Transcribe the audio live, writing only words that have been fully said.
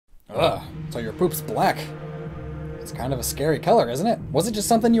So your poop's black. It's kind of a scary color, isn't it? Was it just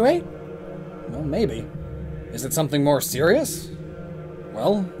something you ate? Well, maybe. Is it something more serious?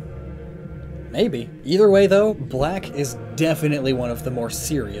 Well, maybe. Either way though, black is definitely one of the more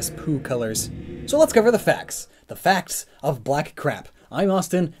serious poo colors. So let's cover the facts. The facts of black crap. I'm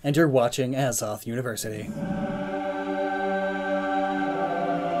Austin, and you're watching Azov University.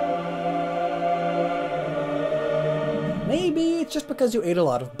 Maybe it's just because you ate a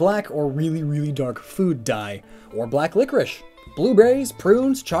lot of black or really dark food dye, or black licorice. Blueberries,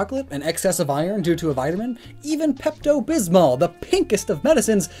 prunes, chocolate, and excess of iron due to a vitamin, even 𝖽𝖺𝖺, the pinkest of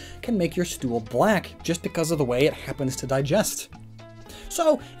medicines, can make your stool black just because of the way it happens to digest.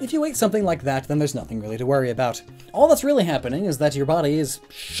 So, if you ate something like that, then there's nothing really to worry about. All that's really happening is that your body is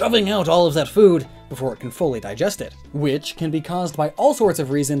shoving out all of that food before it can fully digest it, which can be caused by all sorts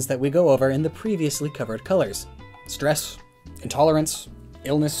of reasons that we go over in the previously covered colors. Stress, intolerance,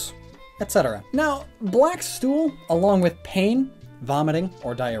 illness, etc. Now, black stool, along with pain, vomiting,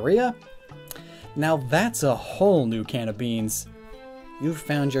 or diarrhea, now that's a whole new can of beans. You've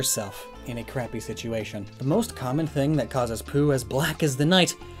found yourself in a crappy situation. The most common thing that causes poo as black as the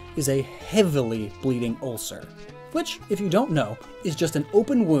night is a heavily bleeding ulcer, which, if you don't know, is just an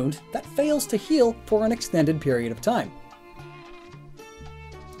open wound that fails to heal for an extended period of time.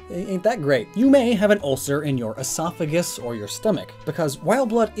 Ain't that great? You may have an ulcer in your esophagus or your stomach, because while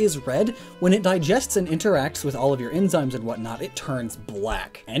blood is red, when it digests and interacts with all of your enzymes and whatnot, it turns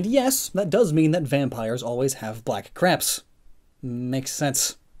black. And yes, that does mean that vampires always have black craps. Makes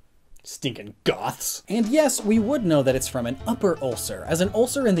sense. Stinking goths. And yes, we would know that it's from an upper ulcer, as an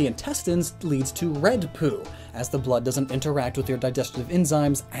ulcer in the intestines leads to red poo, as the blood doesn't interact with your digestive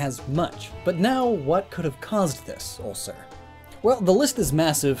enzymes as much. But now, what could have caused this ulcer? Well, the list is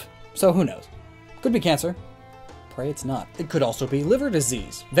massive, so who knows? Could be cancer. Pray it's not. It could also be liver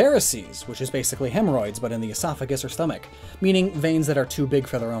disease, varices, which is basically hemorrhoids but in the esophagus or stomach, meaning veins that are too big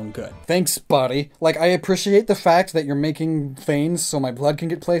for their own good. Thanks, buddy. Like, I appreciate the fact that you're making veins so my blood can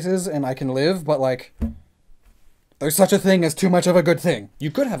get places and I can live, but like, there's such a thing as too much of a good thing.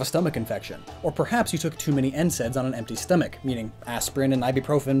 You could have a stomach infection, or perhaps you took too many NSAIDs on an empty stomach, meaning aspirin and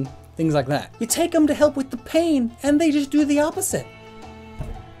ibuprofen, things like that. You take them to help with the pain, and they just do the opposite.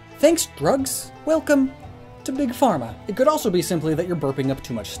 Thanks, drugs. Welcome to Big Pharma. It could also be simply that you're burping up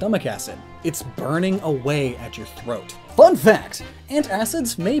too much stomach acid. It's burning away at your throat. Fun fact!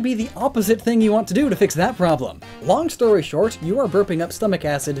 Antacids may be the opposite thing you want to do to fix that problem. Long story short, you are burping up stomach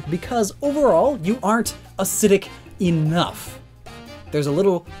acid because overall you aren't acidic enough. There's a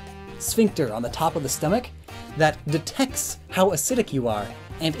little sphincter on the top of the stomach that detects how acidic you are,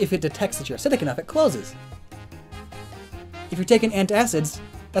 and if it detects that you're acidic enough, it closes. If you're taking antacids,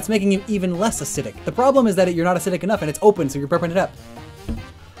 that's making you even less acidic. The problem is that you're not acidic enough and it's open, so you're burping it up.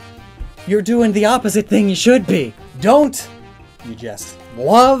 You're doing the opposite thing you should be. Don't you just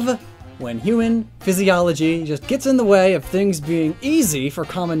love when human physiology just gets in the way of things being easy for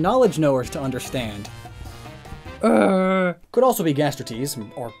common knowledge knowers to understand? Could also be gastritis,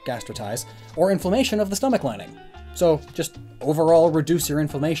 or gastritis, or inflammation of the stomach lining. So just overall reduce your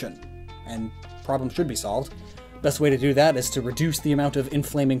inflammation, and problem should be solved. Best way to do that is to reduce the amount of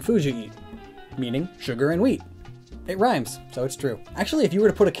inflaming food you eat, meaning sugar and wheat. It rhymes, so it's true. Actually, if you were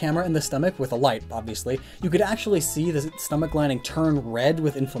to put a camera in the stomach with a light, obviously, you could actually see the stomach lining turn red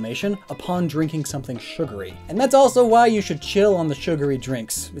with inflammation upon drinking something sugary. And that's also why you should chill on the sugary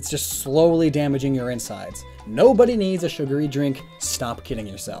drinks. It's just slowly damaging your insides. Nobody needs a sugary drink. Stop kidding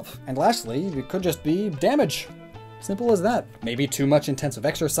yourself. And lastly, it could just be damage. Simple as that. Maybe too much intensive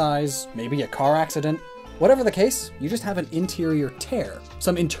exercise, maybe a car accident. Whatever the case, you just have an interior tear,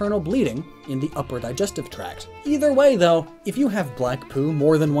 some internal bleeding in the upper digestive tract. Either way though, if you have black poo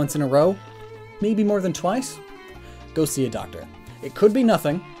more than once in a row, maybe more than twice, go see a doctor. It could be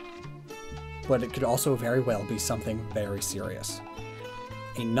nothing, but it could also very well be something very serious.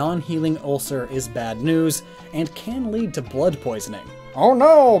 A non-healing ulcer is bad news and can lead to blood poisoning. Oh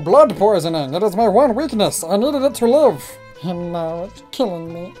no, blood poisoning! It is my one weakness! I needed it to live! And now it's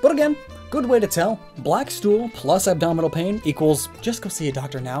killing me. But again, good way to tell. Black stool plus abdominal pain equals just go see a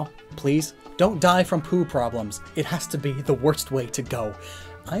doctor now, please. Don't die from poo problems. It has to be the worst way to go.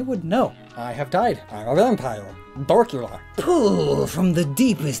 I would know. I have died. I'm a vampire. Dracula. Poo from the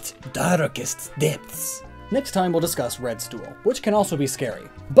deepest, darkest depths. Next time we'll discuss red stool, which can also be scary,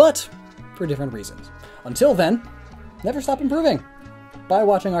 but for different reasons. Until then, never stop improving by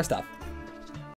watching our stuff.